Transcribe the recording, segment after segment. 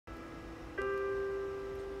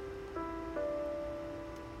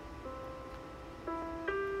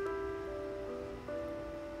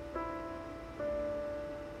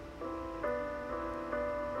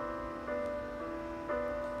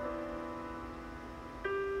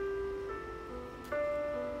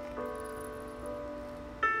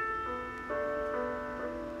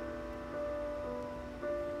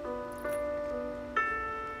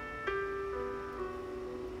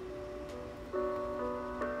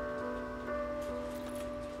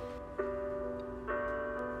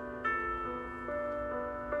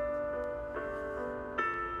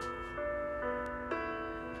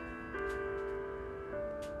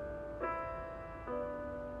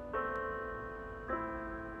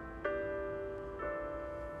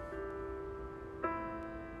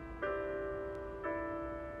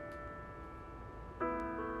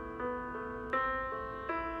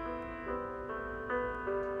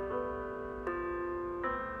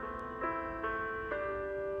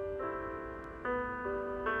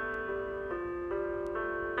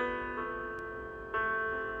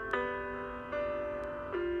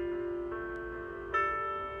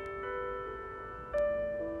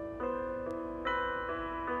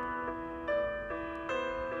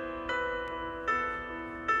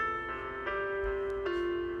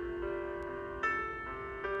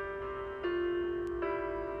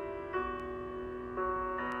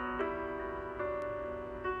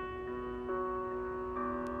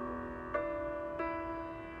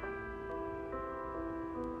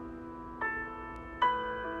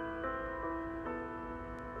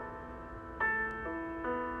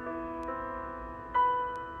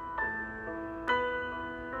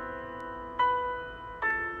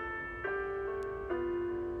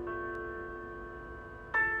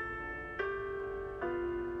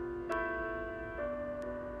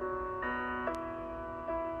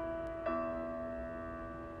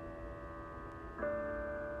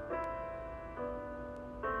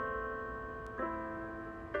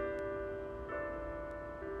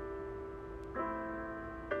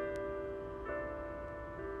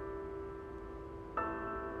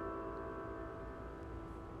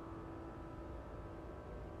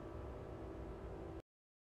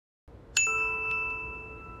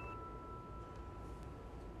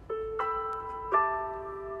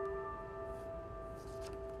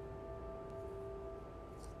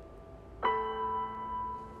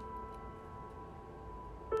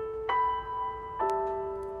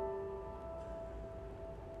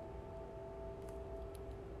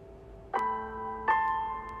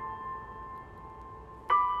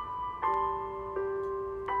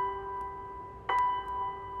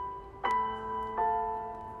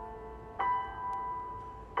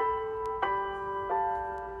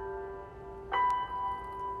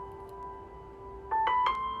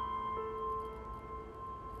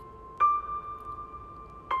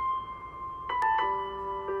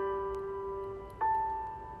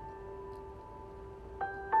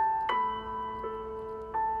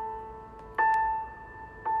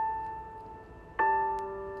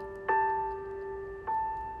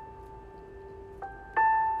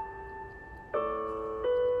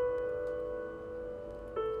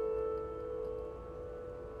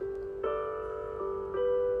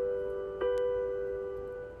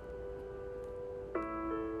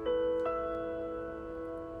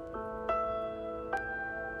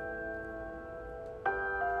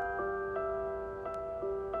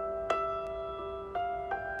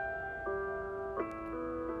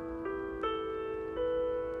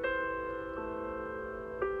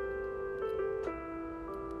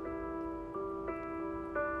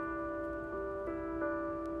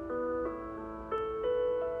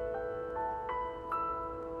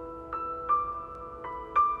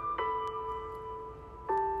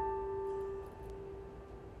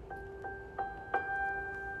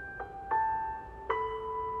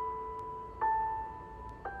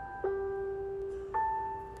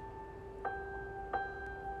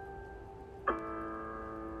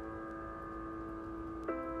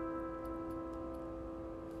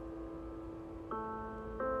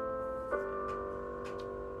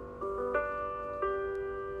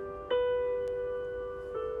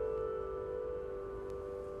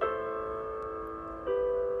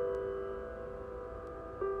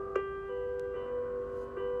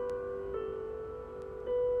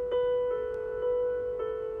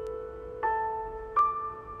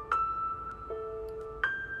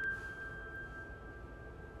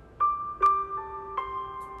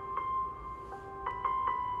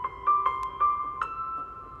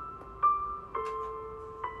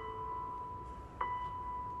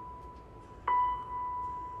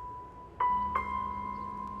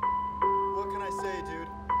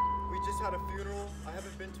had a funeral. I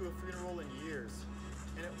haven't been to a funeral in years.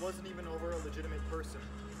 And it wasn't even over a legitimate person.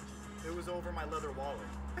 It was over my leather wallet.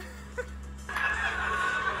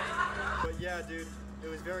 But yeah, dude, it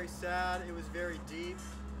was very sad. It was very deep.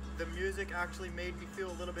 The music actually made me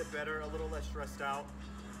feel a little bit better, a little less stressed out.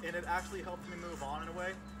 And it actually helped me move on in a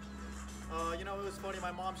way. You know, it was funny.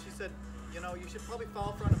 My mom, she said, you know, you should probably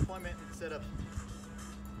file for unemployment instead of,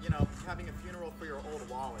 you know, having a funeral for your old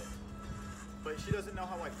wallet. But she doesn't know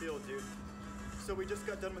how I feel, dude. So we just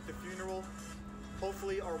got done with the funeral.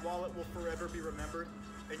 Hopefully our wallet will forever be remembered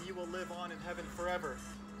and you will live on in heaven forever.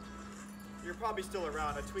 You're probably still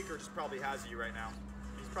around. A tweaker just probably has you right now.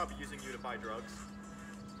 He's probably using you to buy drugs.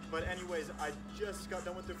 But anyways, I just got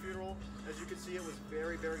done with the funeral. As you can see, it was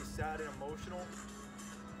very, very sad and emotional,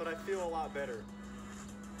 but I feel a lot better.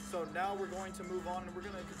 So now we're going to move on and we're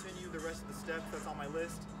going to continue the rest of the steps that's on my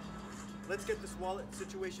list. Let's get this wallet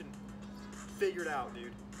situation figured out,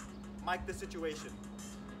 dude. Mike the situation.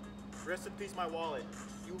 Rest in peace, my wallet.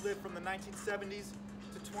 You lived from the 1970s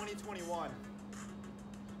to 2021.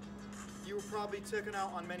 You were probably taken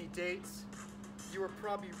out on many dates. You were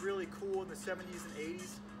probably really cool in the 70s and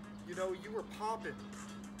 80s. You know, you were popping.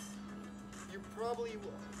 You probably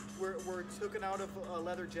were taken out of a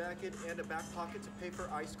leather jacket and a back pocket to pay for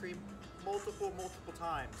ice cream multiple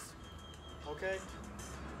times. Okay?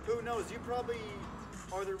 Who knows? You probably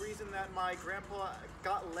are the reason that my grandpa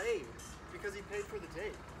got laid because he paid for the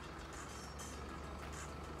date.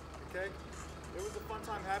 Okay? It was a fun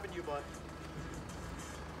time having you, bud.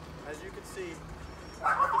 As you can see,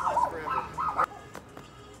 nothing lasts forever.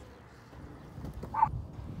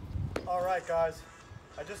 Alright guys,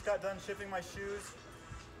 I just got done shipping my shoes.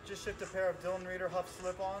 Just shipped a pair of Dylan Reader Huff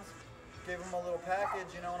slip-ons. Gave them a little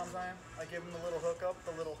package, you know what I'm saying? I gave them the little hookup,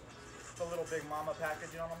 the little Big Mama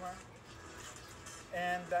package, you know what I'm saying?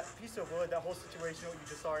 And that piece of wood, that whole situation, what you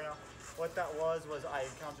just saw right now, what that was I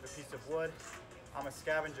encountered a piece of wood. I'm a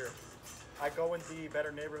scavenger. I go in the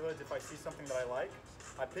better neighborhoods. If I see something that I like,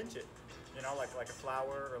 I pinch it, you know, like a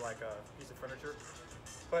flower or like a piece of furniture.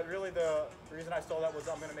 But really the reason I stole that was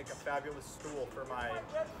I'm gonna make a fabulous stool for my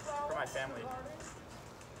family.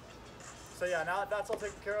 So yeah, now that that's all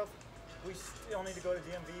taken care of, we still need to go to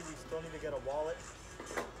DMV. We still need to get a wallet.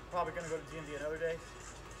 Probably gonna go to DMV another day.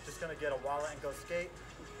 Just gonna get a wallet and go skate.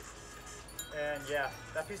 And yeah,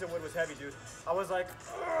 that piece of wood was heavy, dude. I was like,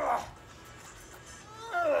 ugh.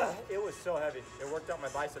 It was so heavy. It worked out my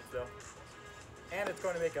biceps though. And it's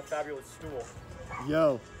going to make a fabulous stool.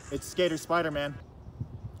 Yo, it's Skater Spider-Man.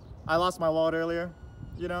 I lost my wallet earlier,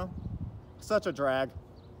 you know, such a drag.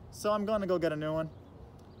 So I'm going to go get a new one.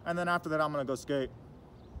 And then after that, I'm going to go skate.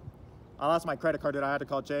 I lost my credit card, dude. I had to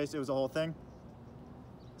call Chase. It was a whole thing.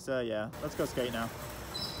 So yeah, let's go skate now.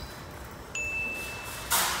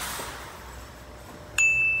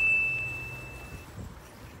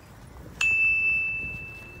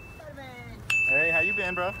 Hey, how you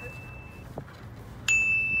been, bro?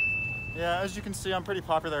 Yeah, as you can see, I'm pretty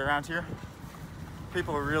popular around here.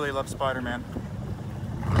 People really love Spider-Man.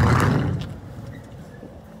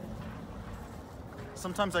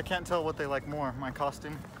 Sometimes I can't tell what they like more, my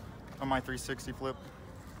costume or my 360 flip.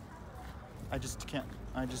 I just can't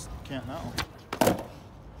know.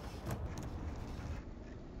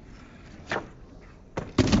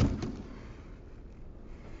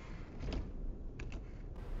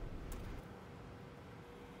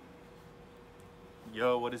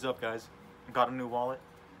 Yo, what is up, guys? I got a new wallet.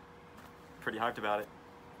 Pretty hyped about it.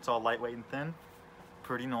 It's all lightweight and thin.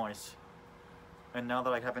 Pretty nice. And now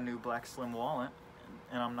that I have a new black slim wallet,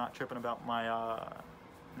 and I'm not tripping about my,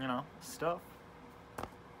 you know, stuff,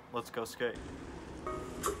 let's go skate.